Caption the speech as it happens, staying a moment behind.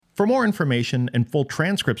For more information and full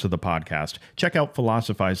transcripts of the podcast, check out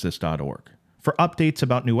philosophizethis.org. For updates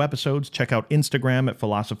about new episodes, check out Instagram at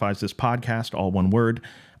philosophizethis podcast, all one word,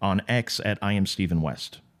 on X at I am Stephen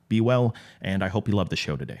West. Be well, and I hope you love the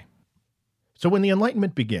show today. So when the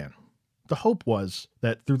Enlightenment began, the hope was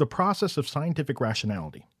that through the process of scientific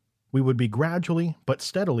rationality, we would be gradually but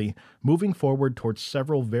steadily moving forward towards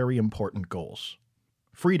several very important goals.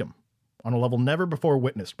 Freedom, on a level never before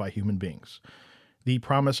witnessed by human beings. The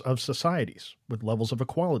promise of societies with levels of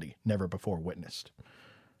equality never before witnessed.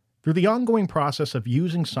 Through the ongoing process of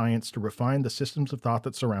using science to refine the systems of thought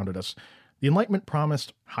that surrounded us, the Enlightenment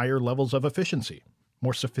promised higher levels of efficiency,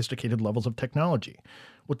 more sophisticated levels of technology.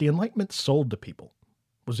 What the Enlightenment sold to people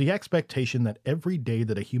was the expectation that every day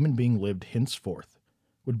that a human being lived henceforth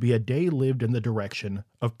would be a day lived in the direction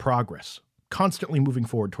of progress, constantly moving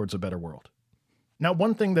forward towards a better world. Now,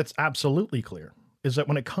 one thing that's absolutely clear is that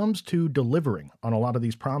when it comes to delivering on a lot of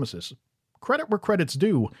these promises, credit where credit's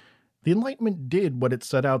due, the Enlightenment did what it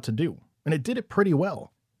set out to do, and it did it pretty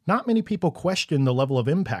well. Not many people question the level of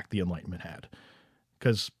impact the Enlightenment had,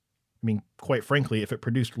 because, quite frankly, if it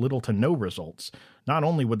produced little to no results, not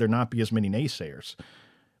only would there not be as many naysayers,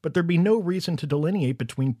 but there'd be no reason to delineate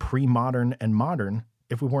between pre-modern and modern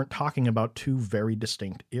if we weren't talking about two very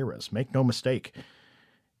distinct eras. Make no mistake,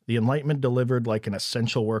 the Enlightenment delivered like an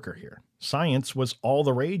essential worker here. Science was all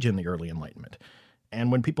the rage in the early Enlightenment,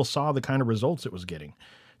 and when people saw the kind of results it was getting,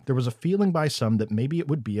 there was a feeling by some that maybe it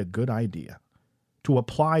would be a good idea to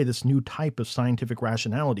apply this new type of scientific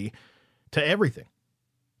rationality to everything.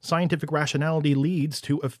 Scientific rationality leads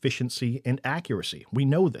to efficiency and accuracy. We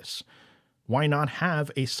know this. Why not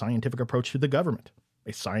have a scientific approach to the government,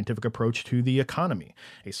 a scientific approach to the economy,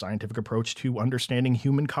 a scientific approach to understanding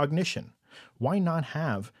human cognition? Why not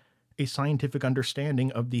have a scientific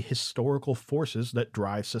understanding of the historical forces that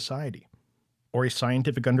drive society, or a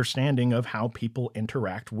scientific understanding of how people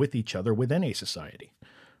interact with each other within a society?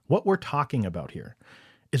 What we're talking about here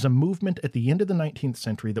is a movement at the end of the 19th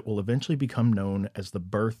century that will eventually become known as the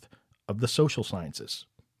birth of the social sciences.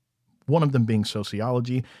 One of them being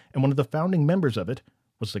sociology, and one of the founding members of it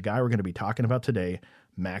was the guy we're going to be talking about today,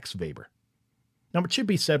 Max Weber. Now, it should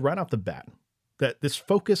be said right off the bat that this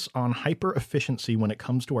focus on hyper-efficiency when it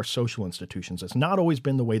comes to our social institutions has not always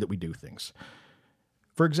been the way that we do things.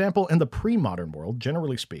 For example, in the pre-modern world,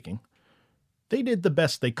 generally speaking, they did the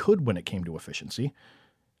best they could when it came to efficiency,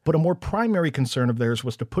 but a more primary concern of theirs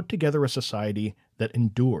was to put together a society that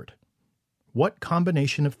endured. What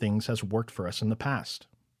combination of things has worked for us in the past?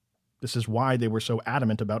 This is why they were so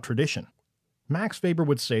adamant about tradition. Max Weber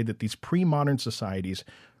would say that these pre-modern societies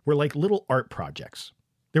were like little art projects.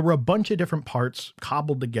 There were a bunch of different parts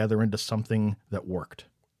cobbled together into something that worked.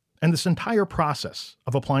 And this entire process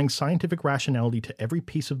of applying scientific rationality to every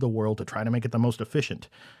piece of the world to try to make it the most efficient,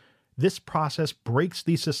 this process breaks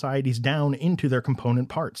these societies down into their component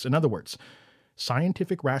parts. In other words,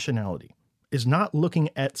 scientific rationality is not looking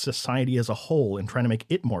at society as a whole and trying to make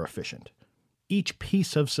it more efficient. Each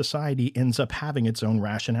piece of society ends up having its own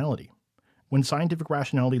rationality. When scientific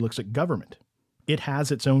rationality looks at government, it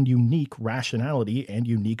has its own unique rationality and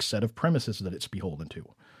unique set of premises that it's beholden to.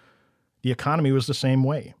 The economy was the same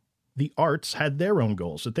way. The arts had their own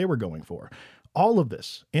goals that they were going for. All of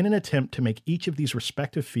this in an attempt to make each of these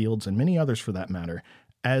respective fields, and many others for that matter,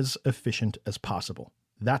 as efficient as possible.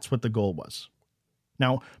 That's what the goal was.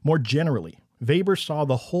 Now, more generally, Weber saw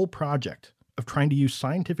the whole project of trying to use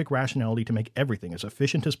scientific rationality to make everything as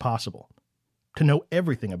efficient as possible, to know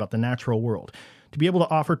everything about the natural world, to be able to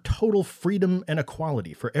offer total freedom and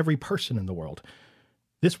equality for every person in the world.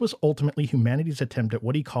 This was ultimately humanity's attempt at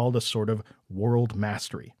what he called a sort of world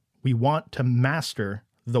mastery. We want to master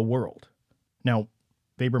the world. Now,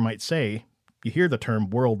 Weber might say, you hear the term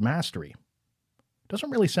world mastery.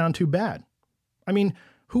 Doesn't really sound too bad.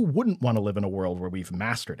 Who wouldn't want to live in a world where we've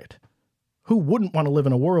mastered it? Who wouldn't want to live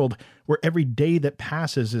in a world where every day that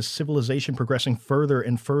passes is civilization progressing further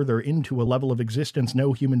and further into a level of existence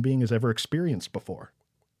no human being has ever experienced before?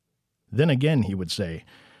 Then again, he would say,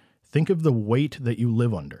 think of the weight that you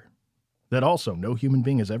live under, that also no human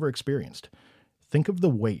being has ever experienced. Think of the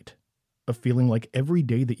weight of feeling like every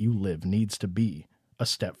day that you live needs to be a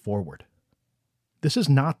step forward. This is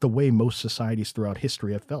not the way most societies throughout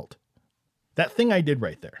history have felt. That thing I did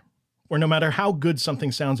right there, where no matter how good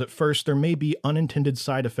something sounds at first, there may be unintended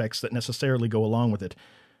side effects that necessarily go along with it.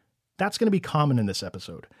 That's going to be common in this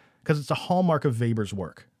episode, because it's a hallmark of Weber's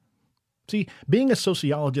work. See, being a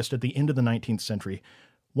sociologist at the end of the 19th century,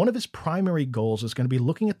 one of his primary goals is going to be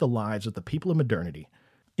looking at the lives of the people of modernity,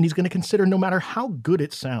 and he's going to consider no matter how good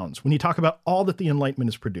it sounds when you talk about all that the Enlightenment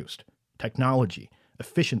has produced, technology,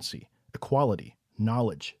 efficiency, equality,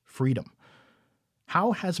 knowledge, freedom.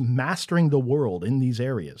 How has mastering the world in these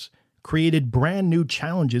areas created brand new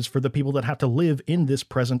challenges for the people that have to live in this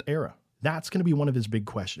present era? That's going to be one of his big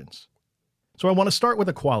questions. So I want to start with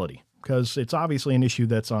equality, because it's obviously an issue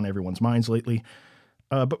that's on everyone's minds lately.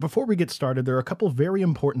 But before we get started, there are a couple very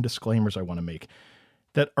important disclaimers I want to make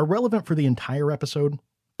that are relevant for the entire episode,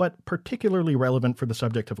 but particularly relevant for the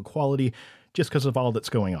subject of equality just because of all that's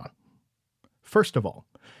going on. First of all,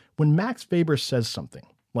 when Max Weber says something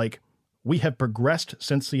like, "We have progressed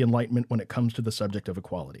since the Enlightenment when it comes to the subject of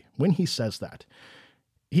equality," when he says that,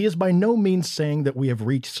 he is by no means saying that we have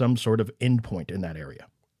reached some sort of endpoint in that area.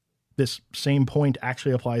 This same point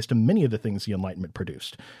actually applies to many of the things the Enlightenment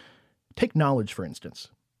produced. Take knowledge, for instance.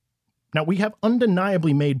 Now, we have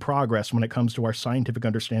undeniably made progress when it comes to our scientific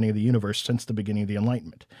understanding of the universe since the beginning of the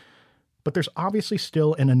Enlightenment. But there's obviously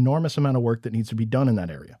still an enormous amount of work that needs to be done in that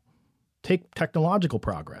area. Take technological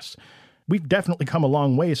progress. We've definitely come a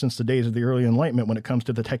long way since the days of the early Enlightenment when it comes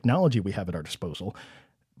to the technology we have at our disposal.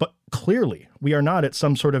 But clearly, we are not at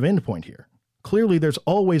some sort of endpoint here. Clearly, there's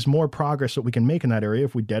always more progress that we can make in that area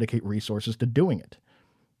if we dedicate resources to doing it.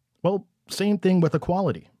 Well, same thing with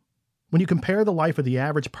equality. When you compare the life of the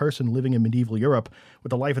average person living in medieval Europe with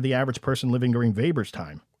the life of the average person living during Weber's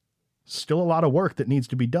time, still a lot of work that needs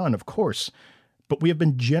to be done, of course, but we have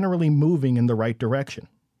been generally moving in the right direction.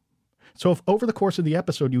 So if over the course of the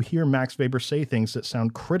episode you hear Max Weber say things that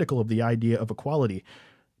sound critical of the idea of equality,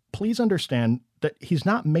 please understand that he's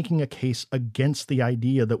not making a case against the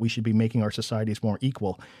idea that we should be making our societies more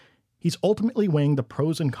equal. He's ultimately weighing the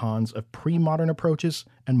pros and cons of pre-modern approaches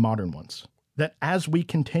and modern ones. That as we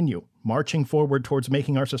continue marching forward towards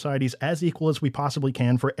making our societies as equal as we possibly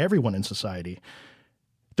can for everyone in society,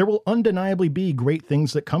 there will undeniably be great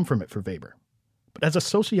things that come from it for Weber. But as a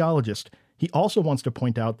sociologist, he also wants to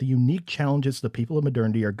point out the unique challenges the people of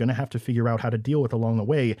modernity are going to have to figure out how to deal with along the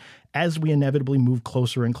way as we inevitably move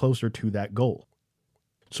closer and closer to that goal.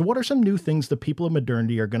 So what are some new things the people of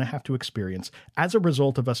modernity are going to have to experience as a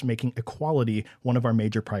result of us making equality one of our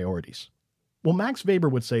major priorities? Well, Max Weber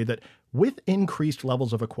would say that with increased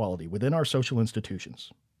levels of equality within our social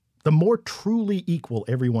institutions, the more truly equal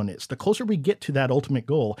everyone is, the closer we get to that ultimate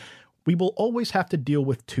goal, we will always have to deal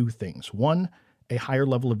with two things. One, a higher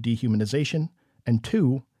level of dehumanization, and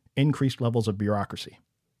two, increased levels of bureaucracy.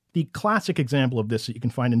 The classic example of this that you can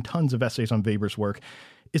find in tons of essays on Weber's work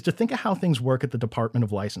is to think of how things work at the Department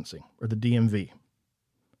of Licensing, or the DMV.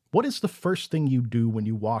 What is the first thing you do when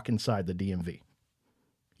you walk inside the DMV?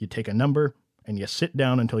 You take a number, and you sit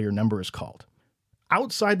down until your number is called.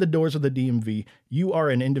 Outside the doors of the DMV, you are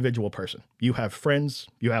an individual person. You have friends,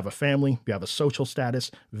 you have a family, you have a social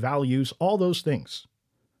status, values, all those things.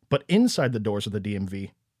 But inside the doors of the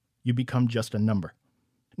DMV, you become just a number.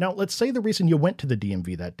 Now, let's say the reason you went to the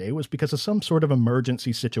DMV that day was because of some sort of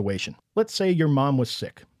emergency situation. Let's say your mom was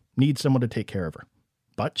sick, needs someone to take care of her,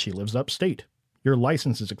 but she lives upstate. Your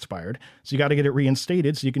license is expired, so you got to get it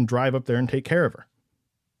reinstated so you can drive up there and take care of her.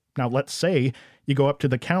 Now, let's say you go up to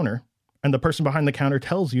the counter and the person behind the counter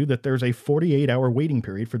tells you that there's a 48-hour waiting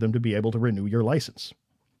period for them to be able to renew your license.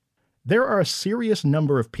 There are a serious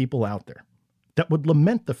number of people out there that would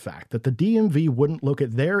lament the fact that the DMV wouldn't look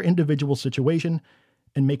at their individual situation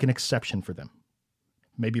and make an exception for them.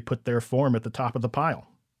 Maybe put their form at the top of the pile.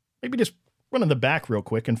 Maybe just run in the back real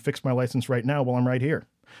quick and fix my license right now while I'm right here.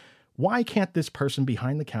 Why can't this person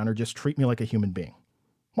behind the counter just treat me like a human being?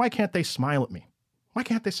 Why can't they smile at me? Why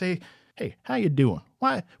can't they say, "Hey, how you doing?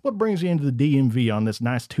 What brings you into the DMV on this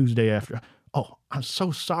nice Tuesday after? Oh, I'm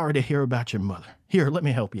so sorry to hear about your mother. Here, let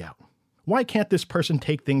me help you out." Why can't this person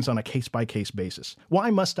take things on a case-by-case basis? Why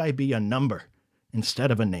must I be a number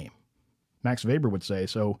instead of a name? Max Weber would say,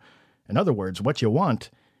 so in other words, what you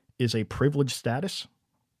want is a privileged status,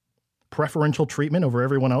 preferential treatment over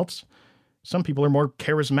everyone else. Some people are more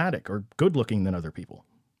charismatic or good-looking than other people.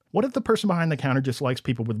 What if the person behind the counter just likes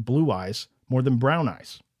people with blue eyes more than brown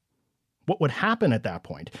eyes? What would happen at that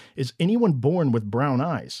point is anyone born with brown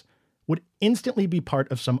eyes would instantly be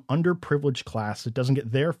part of some underprivileged class that doesn't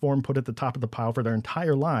get their form put at the top of the pile for their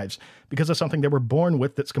entire lives because of something they were born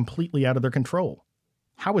with that's completely out of their control.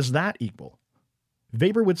 How is that equal?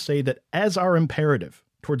 Weber would say that as our imperative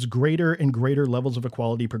towards greater and greater levels of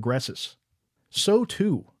equality progresses, so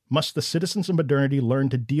too must the citizens of modernity learn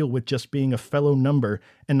to deal with just being a fellow number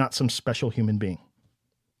and not some special human being.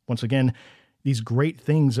 Once again, these great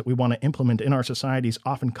things that we want to implement in our societies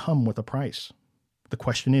often come with a price. The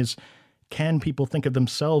question is, can people think of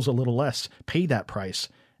themselves a little less, pay that price,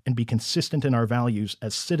 and be consistent in our values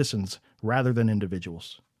as citizens rather than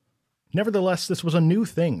individuals? Nevertheless, this was a new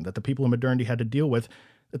thing that the people of modernity had to deal with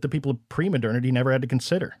that the people of pre-modernity never had to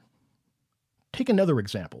consider. Take another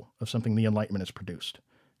example of something the Enlightenment has produced.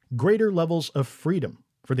 Greater levels of freedom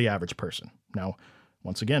for the average person. Now,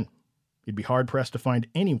 once again, you'd be hard-pressed to find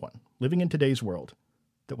anyone living in today's world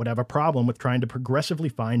that would have a problem with trying to progressively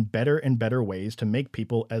find better and better ways to make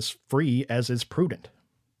people as free as is prudent.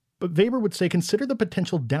 But Weber would say consider the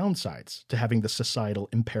potential downsides to having the societal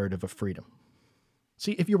imperative of freedom.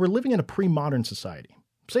 See, if you were living in a pre-modern society,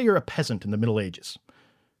 say you're a peasant in the Middle Ages,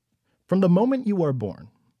 from the moment you are born,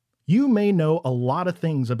 you may know a lot of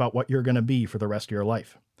things about what you're going to be for the rest of your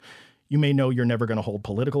life. You may know you're never going to hold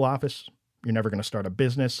political office, you're never going to start a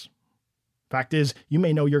business. Fact is, you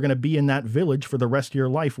may know you're going to be in that village for the rest of your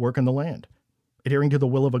life working the land, adhering to the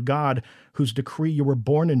will of a god whose decree you were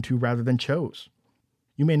born into rather than chose.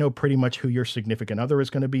 You may know pretty much who your significant other is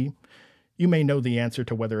going to be. You may know the answer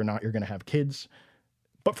to whether or not you're going to have kids.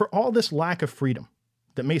 But for all this lack of freedom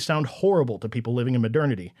that may sound horrible to people living in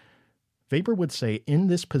modernity, Weber would say in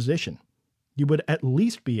this position, you would at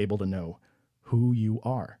least be able to know who you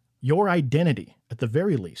are. Your identity, at the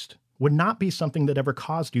very least, would not be something that ever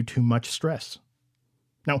caused you too much stress.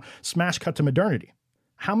 Now, smash cut to modernity.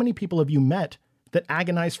 How many people have you met that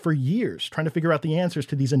agonize for years trying to figure out the answers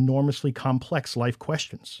to these enormously complex life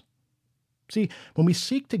questions? See, when we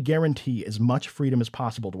seek to guarantee as much freedom as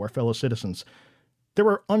possible to our fellow citizens, there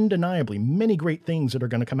are undeniably many great things that are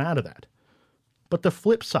going to come out of that. But the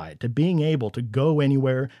flip side to being able to go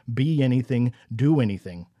anywhere, be anything, do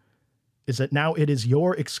anything, is that now it is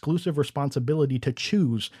your exclusive responsibility to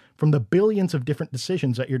choose from the billions of different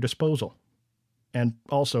decisions at your disposal, and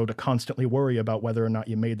also to constantly worry about whether or not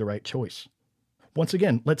you made the right choice. Once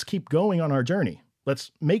again, let's keep going on our journey.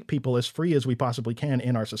 Let's make people as free as we possibly can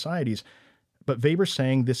in our societies, but Weber's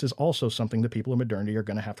saying this is also something that people in modernity are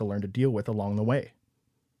going to have to learn to deal with along the way.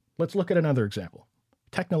 Let's look at another example.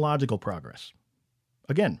 Technological progress.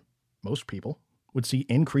 Again, most people would see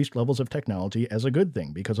increased levels of technology as a good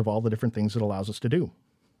thing because of all the different things it allows us to do,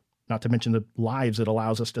 not to mention the lives it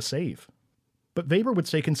allows us to save. But Weber would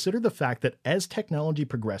say consider the fact that as technology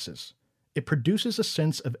progresses, it produces a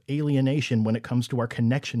sense of alienation when it comes to our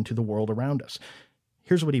connection to the world around us.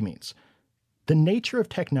 Here's what he means. The nature of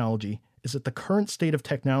technology is that the current state of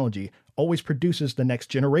technology always produces the next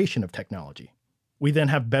generation of technology. We then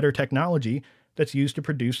have better technology that's used to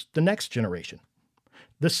produce the next generation.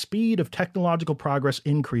 The speed of technological progress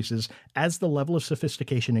increases as the level of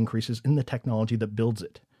sophistication increases in the technology that builds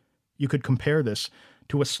it. You could compare this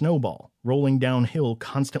to a snowball rolling downhill,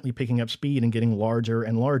 constantly picking up speed and getting larger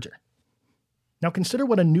and larger. Now consider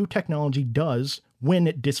what a new technology does when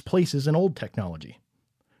it displaces an old technology.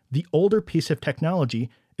 The older piece of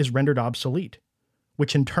technology is rendered obsolete,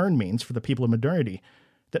 which in turn means for the people of modernity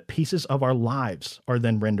that pieces of our lives are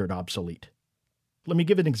then rendered obsolete. Let me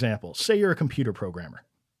give an example. Say you're a computer programmer.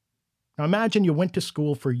 Now imagine you went to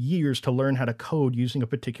school for years to learn how to code using a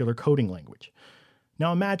particular coding language.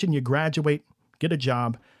 Now imagine you graduate, get a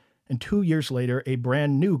job, and 2 years later, a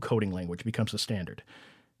brand new coding language becomes the standard.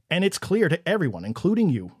 And it's clear to everyone, including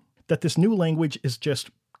you, that this new language is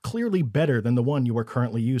just clearly better than the one you are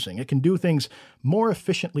currently using. It can do things more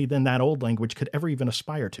efficiently than that old language could ever even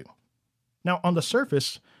aspire to. Now, on the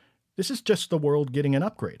surface, this is just the world getting an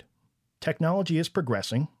upgrade. Technology is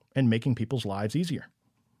progressing and making people's lives easier.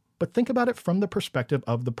 But think about it from the perspective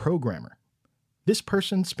of the programmer. This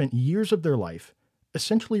person spent years of their life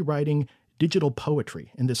essentially writing digital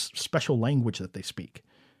poetry in this special language that they speak.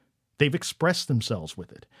 They've expressed themselves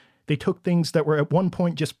with it. They took things that were at one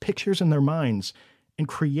point just pictures in their minds and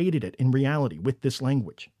created it in reality with this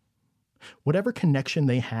language. Whatever connection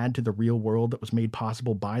they had to the real world that was made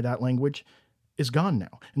possible by that language is gone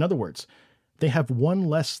now. In other words, they have one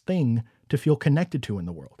less thing to feel connected to in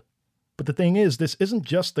the world. But the thing is, this isn't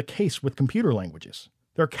just the case with computer languages.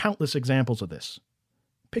 There are countless examples of this.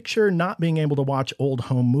 Picture not being able to watch old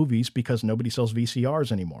home movies because nobody sells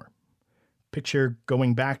VCRs anymore. Picture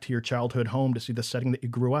going back to your childhood home to see the setting that you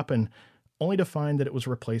grew up in, only to find that it was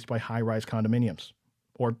replaced by high-rise condominiums,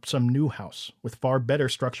 or some new house with far better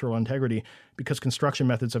structural integrity because construction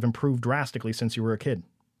methods have improved drastically since you were a kid.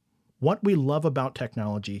 What we love about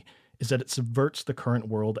technology is that it subverts the current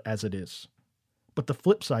world as it is. But the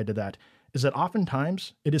flip side to that is that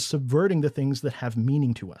oftentimes it is subverting the things that have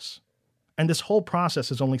meaning to us. And this whole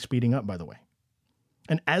process is only speeding up, by the way.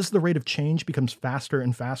 And as the rate of change becomes faster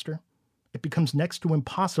and faster, it becomes next to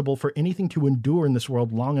impossible for anything to endure in this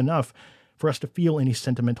world long enough for us to feel any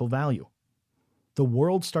sentimental value. The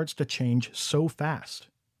world starts to change so fast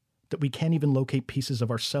that we can't even locate pieces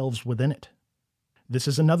of ourselves within it. This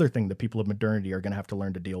is another thing that people of modernity are going to have to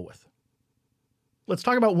learn to deal with. Let's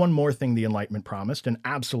talk about one more thing the Enlightenment promised and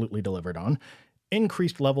absolutely delivered on: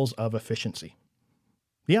 increased levels of efficiency.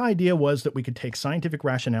 The idea was that we could take scientific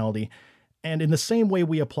rationality, and in the same way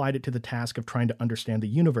we applied it to the task of trying to understand the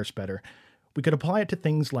universe better, we could apply it to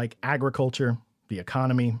things like agriculture, the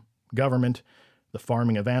economy, government, the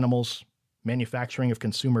farming of animals, manufacturing of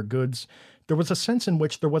consumer goods. There was a sense in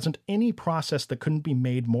which there wasn't any process that couldn't be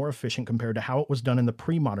made more efficient compared to how it was done in the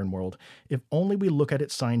pre-modern world, if only we look at it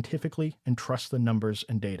scientifically and trust the numbers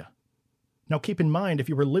and data. Now keep in mind, if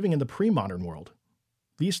you were living in the pre-modern world,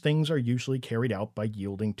 these things are usually carried out by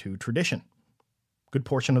yielding to tradition. Good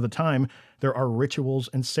portion of the time, there are rituals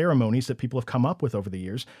and ceremonies that people have come up with over the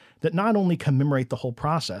years that not only commemorate the whole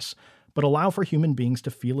process, but allow for human beings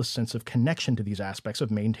to feel a sense of connection to these aspects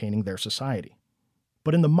of maintaining their society.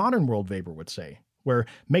 But in the modern world, Weber would say, where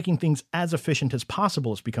making things as efficient as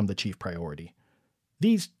possible has become the chief priority,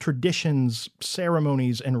 these traditions,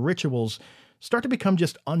 ceremonies, and rituals start to become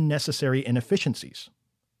just unnecessary inefficiencies.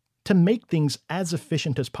 To make things as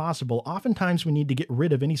efficient as possible, oftentimes we need to get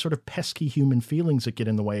rid of any sort of pesky human feelings that get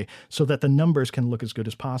in the way so that the numbers can look as good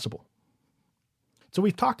as possible. So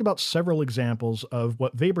we've talked about several examples of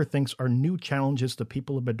what Weber thinks are new challenges the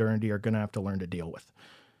people of modernity are going to have to learn to deal with.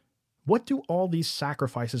 What do all these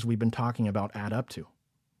sacrifices we've been talking about add up to?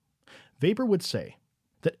 Weber would say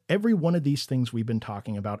that every one of these things we've been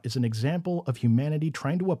talking about is an example of humanity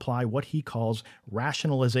trying to apply what he calls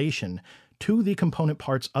rationalization to the component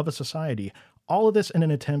parts of a society, all of this in an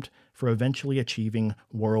attempt for eventually achieving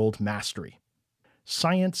world mastery.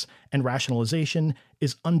 Science and rationalization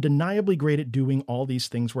is undeniably great at doing all these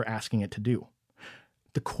things we're asking it to do.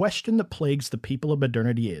 The question that plagues the people of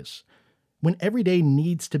modernity is, when every day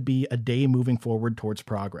needs to be a day moving forward towards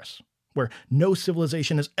progress, where no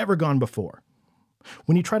civilization has ever gone before,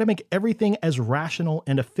 when you try to make everything as rational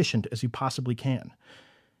and efficient as you possibly can,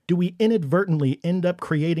 do we inadvertently end up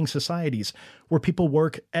creating societies where people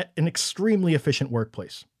work at an extremely efficient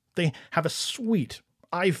workplace? They have a sweet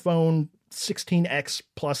iPhone 16X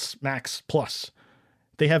Plus Max Plus.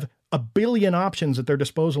 They have a billion options at their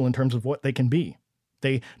disposal in terms of what they can be.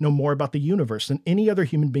 They know more about the universe than any other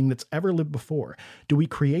human being that's ever lived before. Do we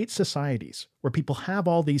create societies where people have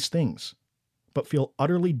all these things, but feel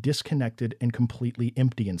utterly disconnected and completely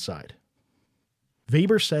empty inside?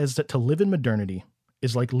 Weber says that to live in modernity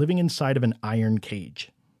is like living inside of an iron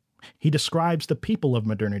cage. He describes the people of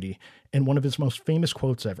modernity in one of his most famous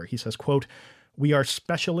quotes ever. He says, quote, "We are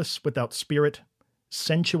specialists without spirit,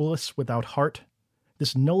 sensualists without heart.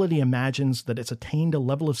 This nullity imagines that it's attained a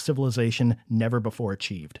level of civilization never before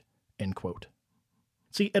achieved." End quote.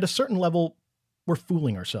 See, at a certain level, we're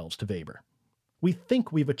fooling ourselves to Weber. We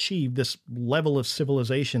think we've achieved this level of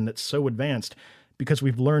civilization that's so advanced because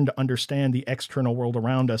we've learned to understand the external world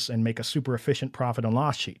around us and make a super efficient profit and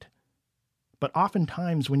loss sheet. But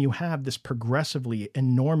oftentimes when you have this progressively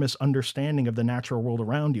enormous understanding of the natural world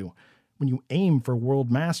around you, when you aim for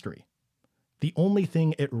world mastery, the only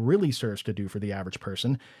thing it really serves to do for the average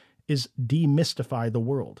person is demystify the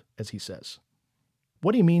world, as he says.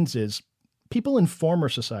 What he means is, people in former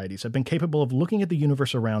societies have been capable of looking at the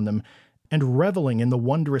universe around them and reveling in the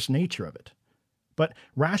wondrous nature of it. But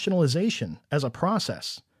rationalization, as a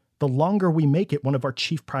process, the longer we make it one of our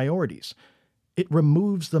chief priorities, it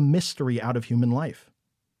removes the mystery out of human life,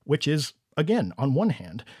 which is, again, on one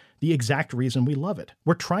hand, the exact reason we love it.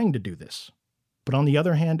 We're trying to do this. But on the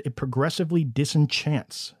other hand, it progressively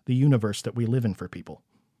disenchants the universe that we live in for people.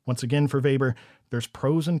 Once again, for Weber, there's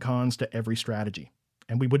pros and cons to every strategy,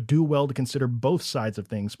 and we would do well to consider both sides of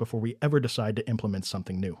things before we ever decide to implement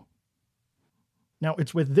something new. Now,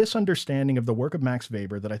 it's with this understanding of the work of Max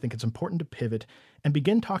Weber that I think it's important to pivot and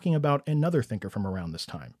begin talking about another thinker from around this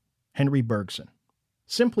time, Henri Bergson.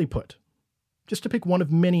 Simply put, just to pick one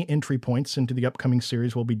of many entry points into the upcoming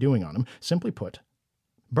series we'll be doing on him, simply put,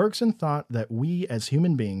 Bergson thought that we as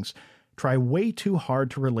human beings try way too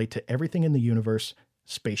hard to relate to everything in the universe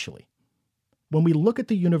spatially. When we look at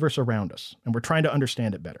the universe around us and we're trying to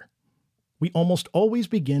understand it better, we almost always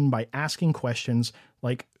begin by asking questions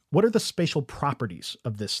like, what are the spatial properties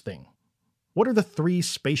of this thing? What are the three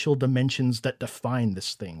spatial dimensions that define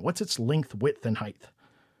this thing? What's its length, width, and height?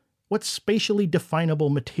 What spatially definable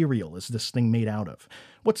material is this thing made out of?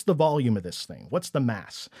 What's the volume of this thing? What's the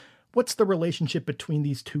mass? What's the relationship between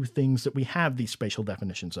these two things that we have these spatial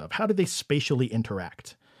definitions of? How do they spatially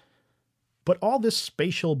interact? But all this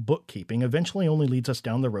spatial bookkeeping eventually only leads us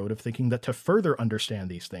down the road of thinking that to further understand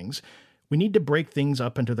these things, we need to break things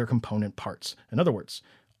up into their component parts. In other words,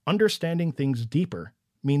 understanding things deeper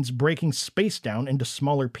means breaking space down into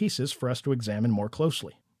smaller pieces for us to examine more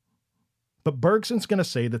closely. But Bergson's going to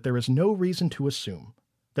say that there is no reason to assume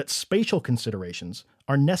that spatial considerations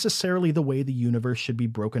are necessarily the way the universe should be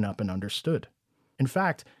broken up and understood. In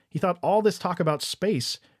fact, He thought all this talk about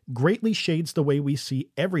space greatly shades the way we see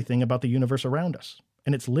everything about the universe around us,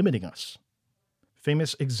 and it's limiting us.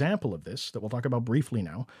 Famous example of this, that we'll talk about briefly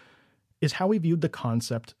now, is how we viewed the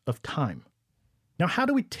concept of time. Now, how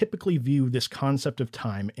do we typically view this concept of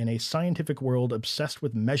time in a scientific world obsessed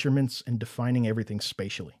with measurements and defining everything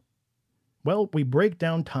spatially? Well, we break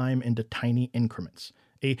down time into tiny increments,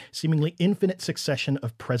 a seemingly infinite succession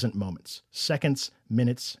of present moments, seconds,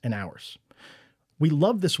 minutes, and hours. We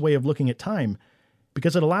love this way of looking at time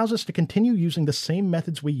because it allows us to continue using the same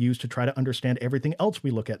methods we use to try to understand everything else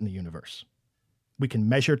we look at in the universe. We can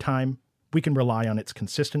measure time, we can rely on its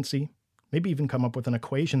consistency, maybe even come up with an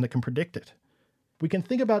equation that can predict it. We can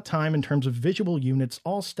think about time in terms of visual units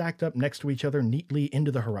all stacked up next to each other neatly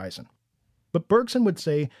into the horizon. But Bergson would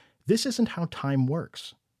say this isn't how time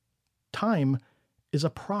works. Time is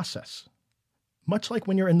a process. Much like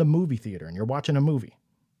when you're in the movie theater and you're watching a movie.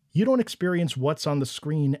 You don't experience what's on the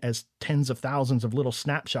screen as tens of thousands of little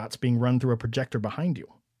snapshots being run through a projector behind you.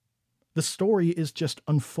 The story is just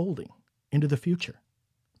unfolding into the future.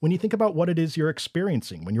 When you think about what it is you're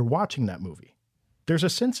experiencing when you're watching that movie, there's a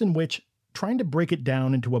sense in which trying to break it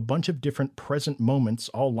down into a bunch of different present moments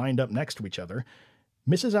all lined up next to each other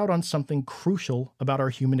misses out on something crucial about our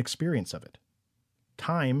human experience of it.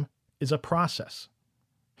 Time is a process.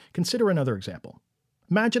 Consider another example.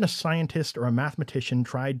 Imagine a scientist or a mathematician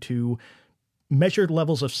tried to measure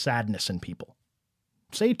levels of sadness in people.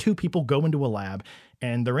 Say two people go into a lab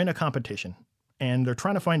and they're in a competition, and they're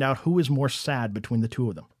trying to find out who is more sad between the two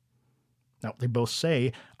of them. Now, they both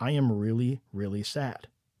say, "I am really, really sad."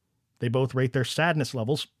 They both rate their sadness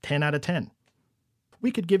levels 10 out of 10.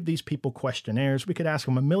 We could give these people questionnaires, we could ask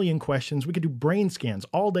them a million questions, we could do brain scans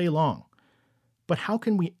all day long. But how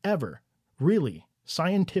can we ever really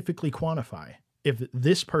scientifically quantify if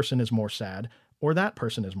this person is more sad or that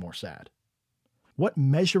person is more sad? What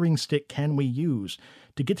measuring stick can we use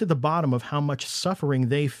to get to the bottom of how much suffering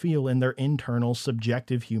they feel in their internal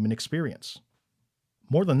subjective human experience?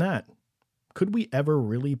 More than that, could we ever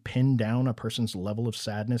really pin down a person's level of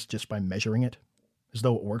sadness just by measuring it? As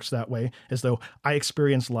though it works that way? As though I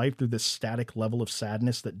experience life through this static level of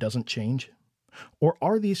sadness that doesn't change? Or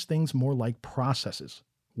are these things more like processes,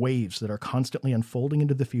 waves that are constantly unfolding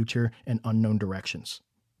into the future in unknown directions?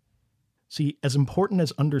 See, as important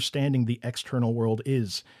as understanding the external world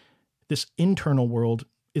is, this internal world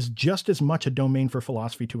is just as much a domain for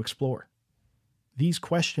philosophy to explore. These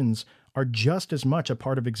questions are just as much a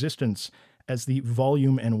part of existence as the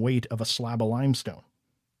volume and weight of a slab of limestone.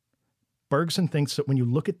 Bergson thinks that when you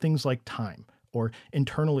look at things like time, or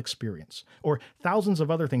internal experience, or thousands of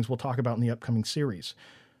other things we'll talk about in the upcoming series,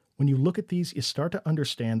 when you look at these, you start to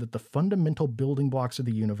understand that the fundamental building blocks of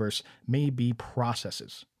the universe may be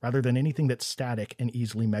processes, rather than anything that's static and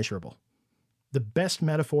easily measurable. The best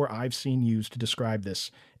metaphor I've seen used to describe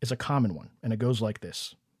this is a common one, and it goes like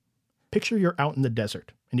this. Picture you're out in the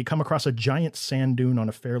desert, and you come across a giant sand dune on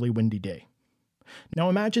a fairly windy day. Now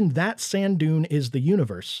imagine that sand dune is the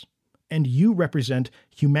universe, and you represent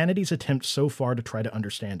humanity's attempt so far to try to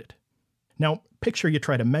understand it. Now, picture you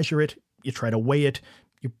try to measure it, you try to weigh it,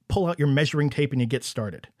 you pull out your measuring tape and you get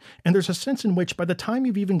started. And there's a sense in which by the time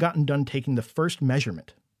you've even gotten done taking the first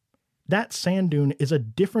measurement, that sand dune is a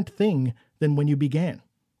different thing than when you began.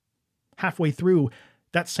 Halfway through,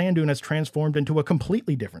 that sand dune has transformed into a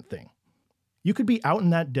completely different thing. You could be out in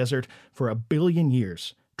that desert for 1 billion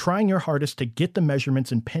years, trying your hardest to get the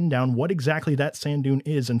measurements and pin down what exactly that sand dune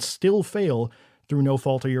is and still fail through no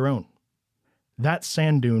fault of your own. That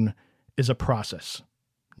sand dune is a process,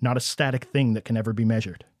 not a static thing that can ever be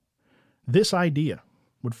measured. This idea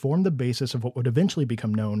would form the basis of what would eventually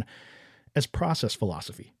become known as process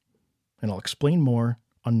philosophy. And I'll explain more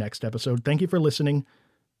on next episode. Thank you for listening.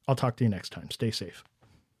 I'll talk to you next time. Stay safe.